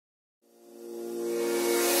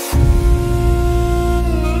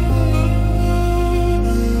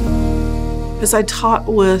As I talk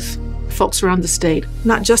with folks around the state,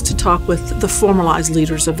 not just to talk with the formalized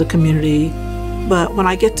leaders of the community, but when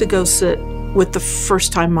I get to go sit with the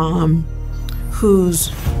first-time mom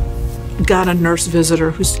who's got a nurse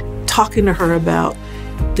visitor who's talking to her about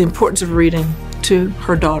the importance of reading to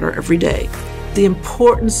her daughter every day, the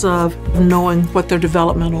importance of knowing what their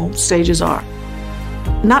developmental stages are.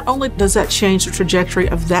 Not only does that change the trajectory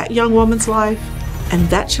of that young woman's life and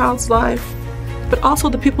that child's life, but also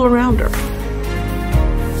the people around her.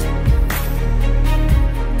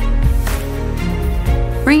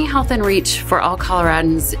 Bringing health in reach for all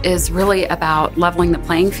Coloradans is really about leveling the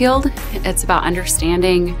playing field. It's about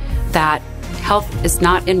understanding that health is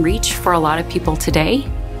not in reach for a lot of people today.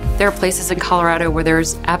 There are places in Colorado where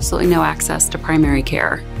there's absolutely no access to primary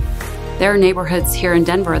care. There are neighborhoods here in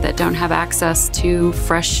Denver that don't have access to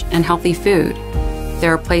fresh and healthy food.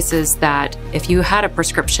 There are places that if you had a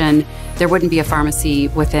prescription, there wouldn't be a pharmacy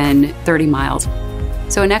within 30 miles.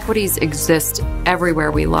 So inequities exist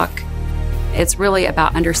everywhere we look. It's really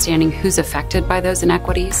about understanding who's affected by those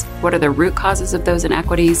inequities, what are the root causes of those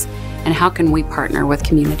inequities, and how can we partner with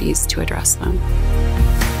communities to address them.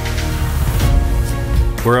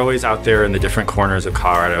 We're always out there in the different corners of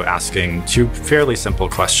Colorado asking two fairly simple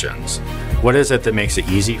questions. What is it that makes it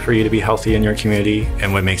easy for you to be healthy in your community,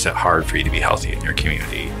 and what makes it hard for you to be healthy in your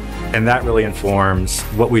community? And that really informs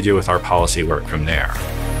what we do with our policy work from there.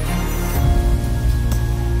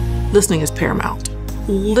 Listening is paramount.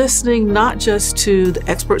 Listening not just to the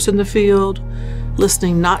experts in the field,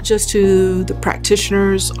 listening not just to the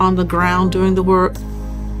practitioners on the ground doing the work,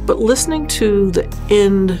 but listening to the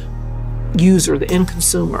end user, the end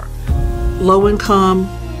consumer. Low-income,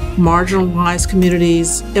 marginalized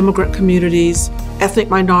communities, immigrant communities, ethnic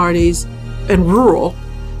minorities, and rural.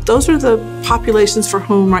 Those are the populations for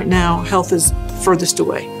whom right now health is furthest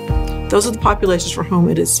away. Those are the populations for whom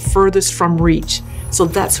it is furthest from reach. So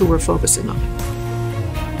that's who we're focusing on.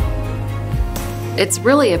 It's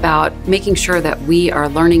really about making sure that we are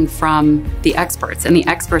learning from the experts, and the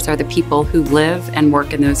experts are the people who live and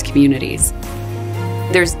work in those communities.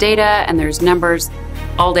 There's data and there's numbers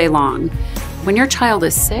all day long. When your child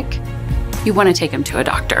is sick, you want to take them to a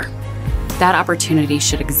doctor. That opportunity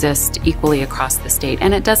should exist equally across the state,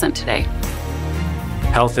 and it doesn't today.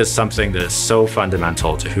 Health is something that is so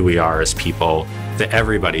fundamental to who we are as people that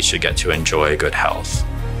everybody should get to enjoy good health.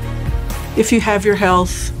 If you have your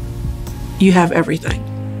health, you have everything.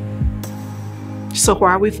 So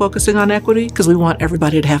why are we focusing on equity? Because we want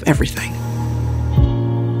everybody to have everything.